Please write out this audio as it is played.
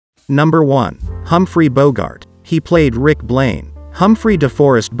Number 1. Humphrey Bogart. He played Rick Blaine. Humphrey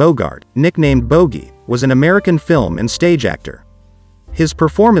DeForest Bogart, nicknamed Bogie, was an American film and stage actor. His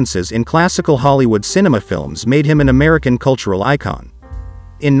performances in classical Hollywood cinema films made him an American cultural icon.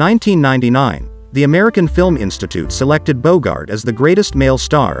 In 1999, the American Film Institute selected Bogart as the greatest male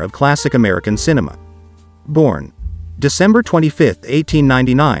star of classic American cinema. Born December 25,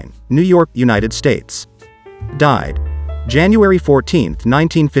 1899, New York, United States. Died January 14,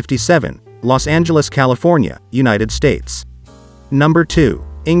 1957, Los Angeles, California, United States. Number 2.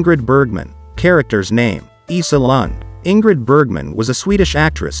 Ingrid Bergman. Character's name: Ilsa Lund. Ingrid Bergman was a Swedish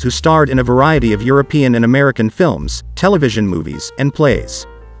actress who starred in a variety of European and American films, television movies, and plays.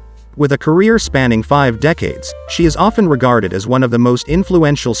 With a career spanning 5 decades, she is often regarded as one of the most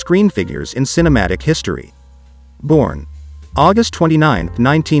influential screen figures in cinematic history. Born August 29,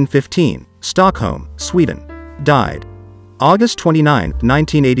 1915, Stockholm, Sweden. Died August 29,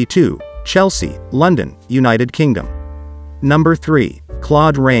 1982, Chelsea, London, United Kingdom. Number 3.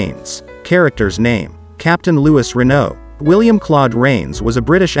 Claude Rains. Character's name: Captain Louis Renault. William Claude Rains was a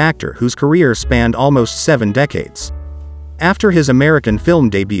British actor whose career spanned almost 7 decades. After his American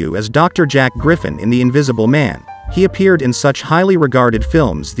film debut as Dr. Jack Griffin in The Invisible Man, he appeared in such highly regarded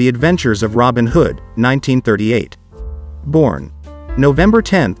films The Adventures of Robin Hood, 1938. Born November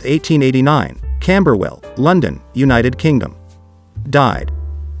 10, 1889, Camberwell, London, United Kingdom. Died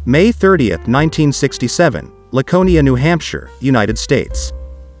May 30, 1967, Laconia, New Hampshire, United States.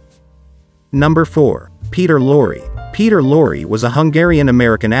 Number 4. Peter Lorre. Peter Lorre was a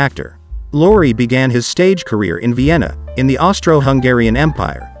Hungarian-American actor. Lorre began his stage career in Vienna, in the Austro-Hungarian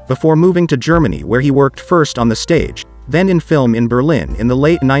Empire, before moving to Germany, where he worked first on the stage, then in film in Berlin in the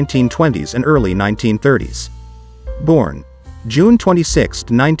late 1920s and early 1930s. Born June 26,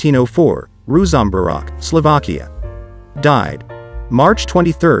 1904, Ružomberok, Slovakia. Died March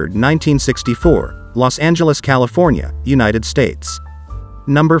 23, 1964, Los Angeles, California, United States.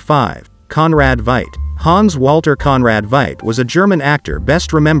 Number 5. Conrad Veidt. Hans Walter Conrad Veidt was a German actor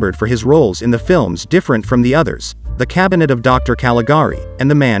best remembered for his roles in the films Different from the Others, The Cabinet of Dr. Caligari,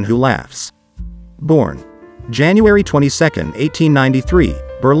 and The Man Who Laughs. Born January 22, 1893,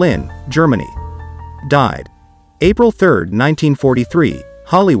 Berlin, Germany. Died April 3, 1943,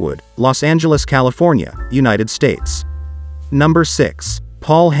 Hollywood, Los Angeles, California, United States. Number 6.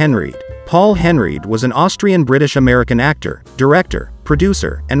 Paul Henreid. Paul Henreid was an Austrian-British-American actor, director,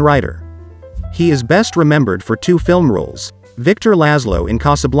 producer, and writer. He is best remembered for 2 film roles: Victor Laszlo in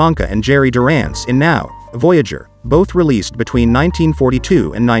Casablanca and Jerry Durance in Now, Voyager, both released between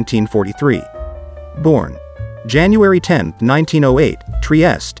 1942 and 1943. Born January 10, 1908,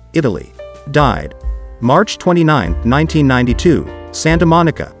 Trieste, Italy. Died March 29, 1992, Santa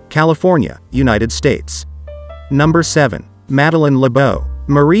Monica, California, United States. Number 7. Madeleine LeBeau.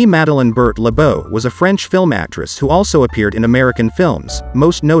 Marie-Madeleine Berthe LeBeau was a French film actress who also appeared in American films,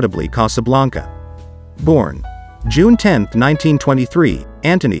 most notably Casablanca. Born June 10, 1923,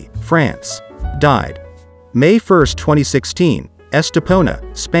 Antony, France. Died May 1, 2016, Estepona,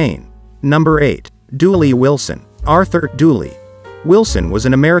 Spain. Number 8. Dooley Wilson. Arthur Dooley Wilson was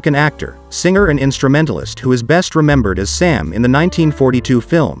an American actor, singer and instrumentalist who is best remembered as Sam in the 1942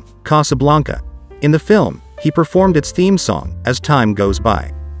 film, Casablanca. In the film, he performed its theme song, As Time Goes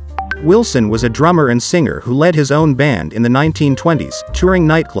By. Wilson was a drummer and singer who led his own band in the 1920s, touring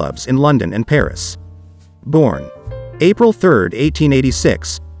nightclubs in London and Paris. Born April 3,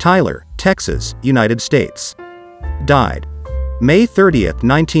 1886, Tyler, Texas, United States. Died May 30,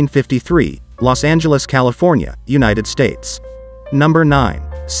 1953, Los Angeles, California, United States. Number 9.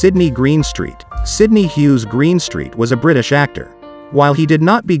 Sidney Greenstreet. Sidney Hughes Greenstreet was a British actor. While he did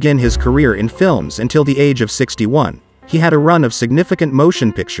not begin his career in films until the age of 61, he had a run of significant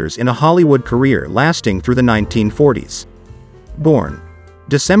motion pictures in a Hollywood career lasting through the 1940s. Born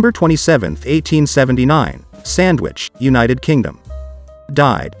December 27, 1879, Sandwich, United Kingdom.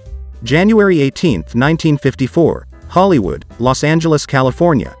 Died January 18, 1954, Hollywood, Los Angeles,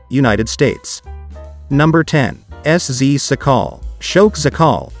 California, United States. Number 10. S.Z. Sakal. Shok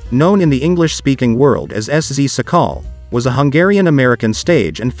Zakal, known in the English-speaking world as S.Z. Sakal, was a Hungarian-American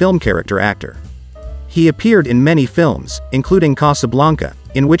stage and film character actor. He appeared in many films, including Casablanca,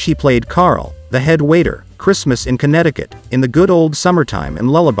 in which he played Carl, the head waiter, Christmas in Connecticut, in The Good Old Summertime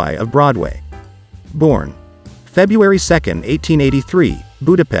and Lullaby of Broadway. Born February 2, 1883,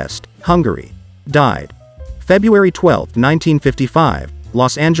 Budapest, Hungary. Died February 12, 1955,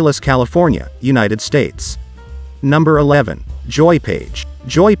 Los Angeles, California, United States. Number 11. Joy Page.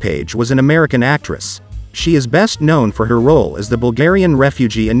 Joy Page was an American actress. She is best known for her role as the Bulgarian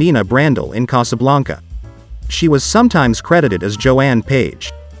refugee Anina Brandel in Casablanca. She was sometimes credited as Joanne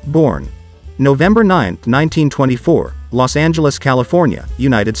Page. Born November 9, 1924, Los Angeles, California,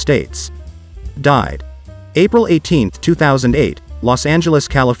 United States. Died April 18, 2008, Los Angeles,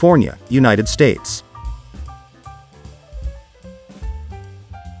 California, United States.